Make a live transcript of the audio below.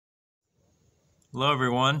Hello,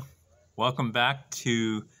 everyone. Welcome back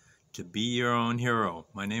to Be Your Own Hero.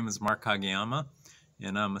 My name is Mark Kageyama,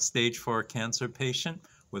 and I'm a stage 4 cancer patient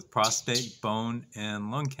with prostate, bone,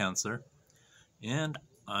 and lung cancer. And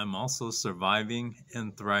I'm also surviving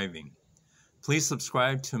and thriving. Please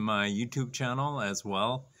subscribe to my YouTube channel as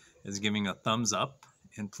well as giving a thumbs up.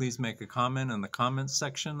 And please make a comment in the comments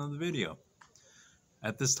section of the video.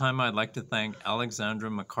 At this time, I'd like to thank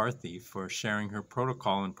Alexandra McCarthy for sharing her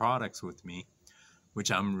protocol and products with me, which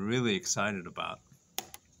I'm really excited about.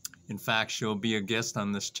 In fact, she'll be a guest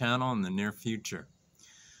on this channel in the near future.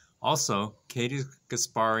 Also, Katie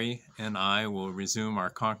Gaspari and I will resume our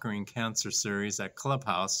Conquering Cancer series at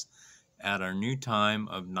Clubhouse at our new time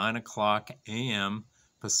of 9 o'clock a.m.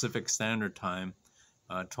 Pacific Standard Time,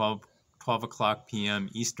 12 o'clock p.m.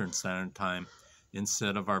 Eastern Standard Time,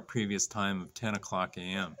 instead of our previous time of 10 o'clock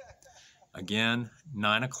a.m. Again,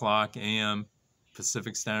 9 o'clock a.m.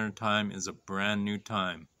 Pacific Standard Time is a brand new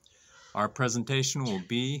time. Our presentation will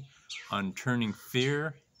be on turning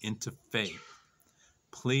fear into faith.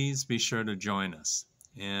 Please be sure to join us.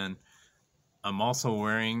 And I'm also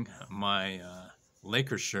wearing my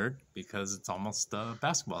Lakers shirt because it's almost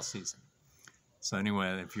basketball season. So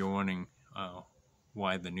anyway, if you're wondering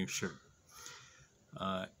why the new shirt.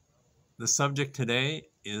 The subject today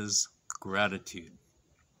is gratitude.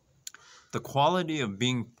 The quality of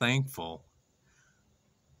being thankful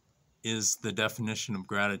is the definition of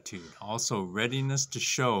gratitude. Also, readiness to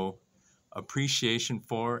show appreciation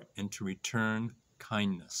for and to return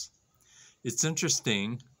kindness. It's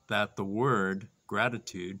interesting that the word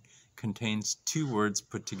gratitude contains two words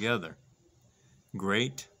put together,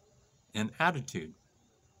 great and attitude.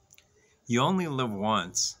 You only live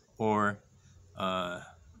once, or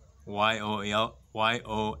YOLO,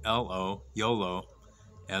 YOLO,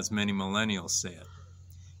 as many millennials say it.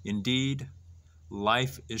 Indeed,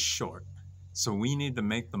 life is short, so we need to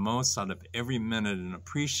make the most out of every minute and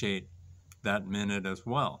appreciate that minute as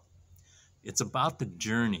well. It's about the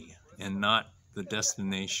journey and not the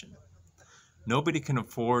destination. Nobody can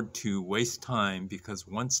afford to waste time because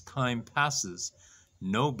once time passes,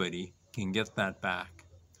 nobody can get that back.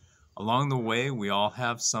 Along the way, we all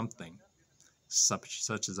have something,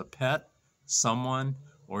 such as a pet, someone,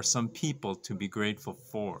 or some people to be grateful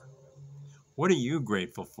for. What are you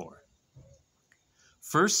grateful for?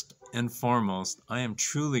 First and foremost, I am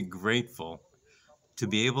truly grateful to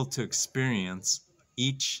be able to experience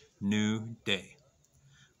each new day.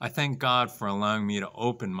 I thank God for allowing me to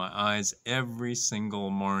open my eyes every single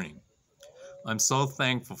morning. I'm so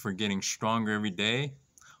thankful for getting stronger every day,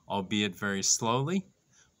 albeit very slowly,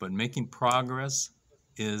 but making progress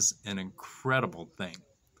is an incredible thing.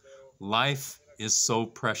 Life is so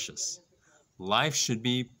precious. Life should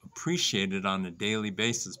be appreciated on a daily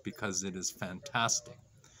basis because it is fantastic.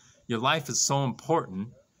 Your life is so important,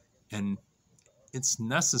 and it's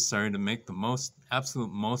necessary to make the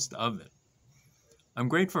absolute most of it. I'm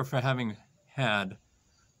grateful for having had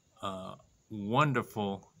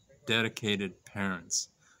wonderful, dedicated parents.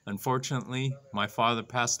 Unfortunately, my father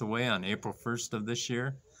passed away on April 1st of this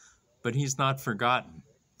year, but he's not forgotten.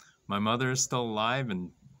 My mother is still alive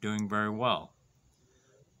and doing very well.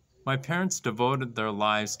 My parents devoted their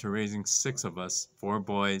lives to raising 6 of us, 4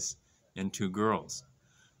 boys and 2 girls.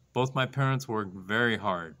 Both my parents worked very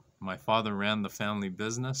hard. My father ran the family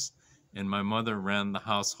business, and my mother ran the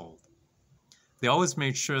household. They always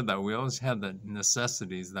made sure that we always had the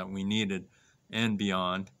necessities that we needed and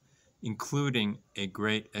beyond, including a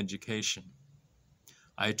great education.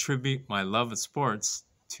 I attribute my love of sports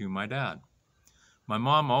to my dad. My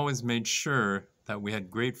mom always made sure that we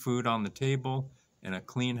had great food on the table and a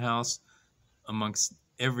clean house amongst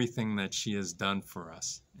everything that she has done for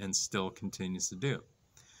us and still continues to do.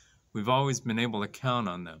 We've always been able to count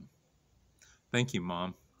on them. Thank you,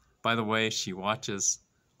 Mom. By the way, she watches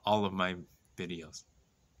all of my videos.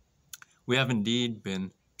 We have indeed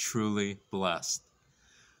been truly blessed.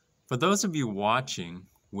 For those of you watching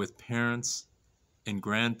with parents and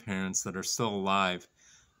grandparents that are still alive,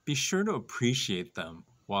 be sure to appreciate them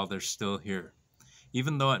while they're still here.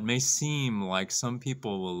 Even though it may seem like some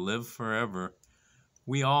people will live forever,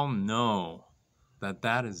 we all know that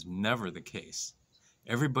that is never the case.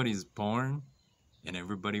 Everybody's born and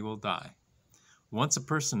everybody will die. Once a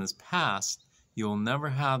person has passed, you will never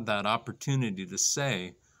have that opportunity to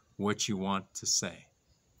say what you want to say.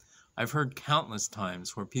 I've heard countless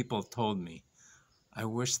times where people have told me, I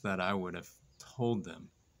wish that I would have told them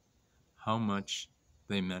how much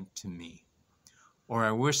they meant to me. Or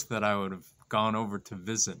I wish that I would have gone over to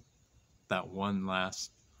visit that one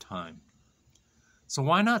last time. So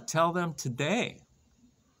why not tell them today?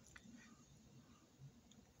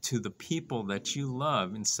 to the people that you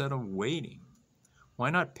love instead of waiting. Why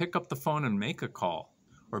not pick up the phone and make a call?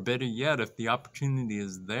 Or better yet, if the opportunity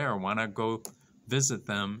is there, why not go visit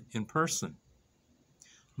them in person?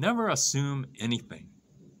 Never assume anything.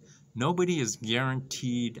 Nobody is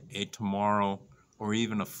guaranteed a tomorrow or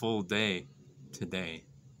even a full day today.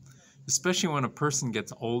 Especially when a person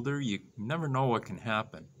gets older, you never know what can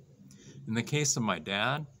happen. In the case of my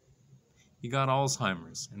dad, he got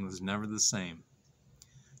Alzheimer's and was never the same.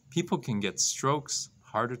 People can get strokes,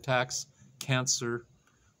 heart attacks, cancer,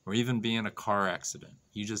 or even be in a car accident.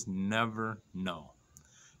 You just never know.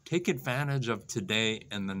 Take advantage of today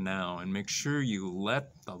and the now, and make sure you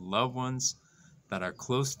let the loved ones that are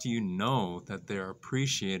close to you know that they are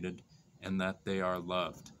appreciated and that they are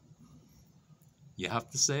loved. You have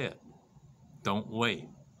to say it. Don't wait.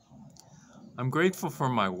 I'm grateful for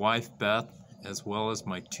my wife, Beth, as well as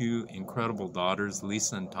my two incredible daughters,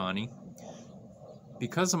 Lisa and Tani.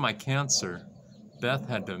 Because of my cancer, Beth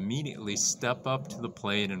had to immediately step up to the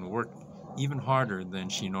plate and work even harder than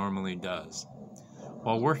she normally does.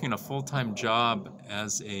 While working a full-time job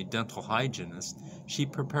as a dental hygienist, she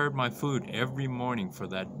prepared my food every morning for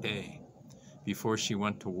that day before she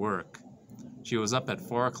went to work. She was up at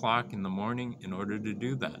 4 o'clock in the morning in order to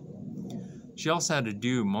do that. She also had to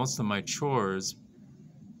do most of my chores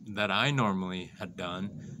that I normally had done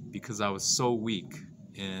because I was so weak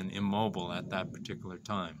and immobile at that particular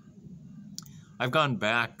time. I've gone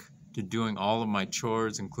back to doing all of my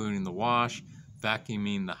chores, including the wash,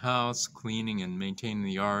 vacuuming the house, cleaning and maintaining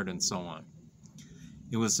the yard, and so on.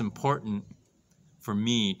 It was important for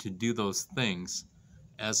me to do those things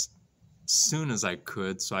as soon as I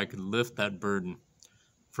could so I could lift that burden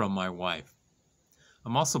from my wife.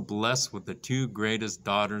 I'm also blessed with the two greatest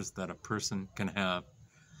daughters that a person can have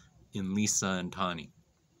in Lisa and Tani.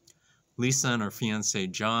 Lisa and her fiancé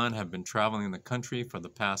John have been traveling the country for the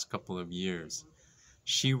past couple of years.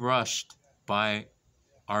 She rushed by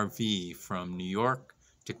RV from New York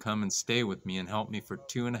to come and stay with me and help me for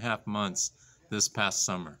 2.5 months this past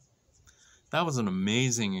summer. That was an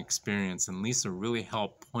amazing experience, and Lisa really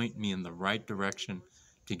helped point me in the right direction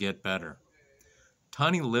to get better.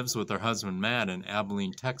 Tani lives with her husband Matt in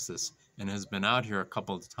Abilene, Texas, and has been out here a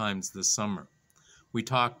couple of times this summer. We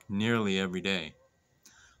talk nearly every day.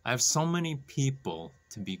 I have so many people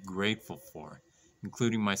to be grateful for,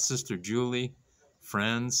 including my sister Julie,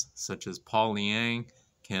 friends such as Paul Liang,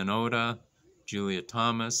 Ken Oda, Julia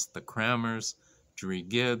Thomas, the Kramers, Dree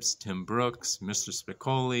Gibbs, Tim Brooks, Mr.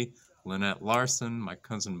 Spicoli, Lynette Larson, my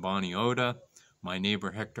cousin Bonnie Oda, my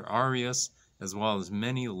neighbor Hector Arias, as well as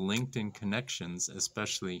many LinkedIn connections,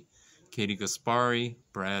 especially Katie Gaspari,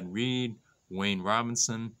 Brad Reed, Wayne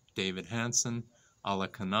Robinson, David Hansen, Ala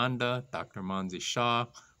Kananda, Dr. Manzi Shah,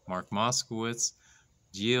 Mark Moskowitz,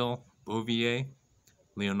 Gilles Bouvier,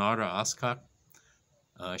 Leonardo Ascot,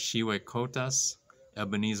 Shiwe Kotas,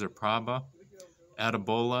 Ebenezer Prabha,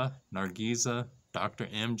 Adabola, Nargiza, Dr.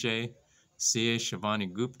 MJ, C.A.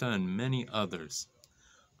 Shivani Gupta, and many others.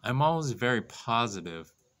 I'm always very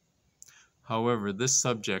positive. However, this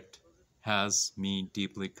subject has me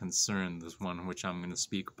deeply concerned, this one which I'm going to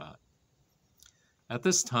speak about. At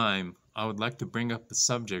this time, I would like to bring up a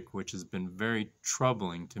subject which has been very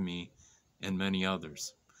troubling to me and many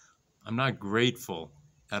others. I'm not grateful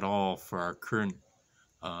at all for our current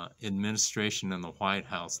administration in the White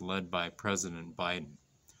House led by President Biden.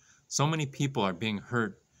 So many people are being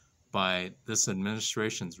hurt by this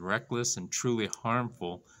administration's reckless and truly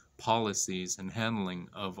harmful policies and handling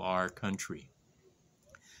of our country.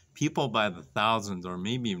 People by the thousands or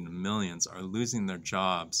maybe even millions are losing their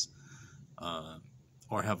jobs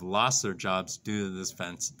or have lost their jobs due to this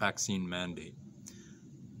vaccine mandate.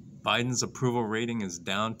 Biden's approval rating is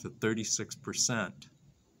down to 36%.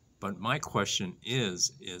 But my question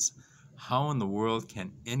is how in the world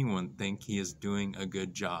can anyone think he is doing a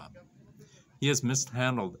good job? He has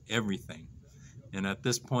mishandled everything. And at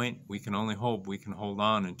this point, we can only hope we can hold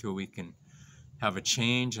on until we can have a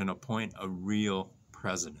change and appoint a real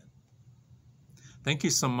president. Thank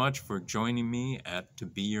you so much for joining me at To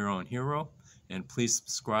Be Your Own Hero, and please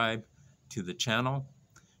subscribe to the channel.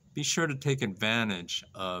 Be sure to take advantage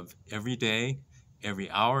of every day,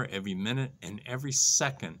 every hour, every minute, and every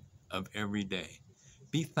second of every day.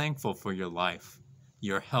 Be thankful for your life,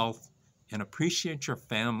 your health, and appreciate your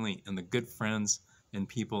family and the good friends and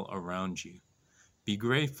people around you. Be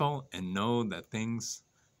grateful and know that things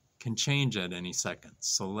can change at any second.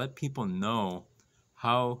 So let people know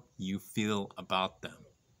how you feel about them.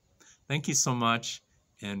 Thank you so much,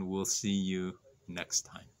 and we'll see you next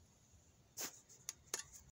time.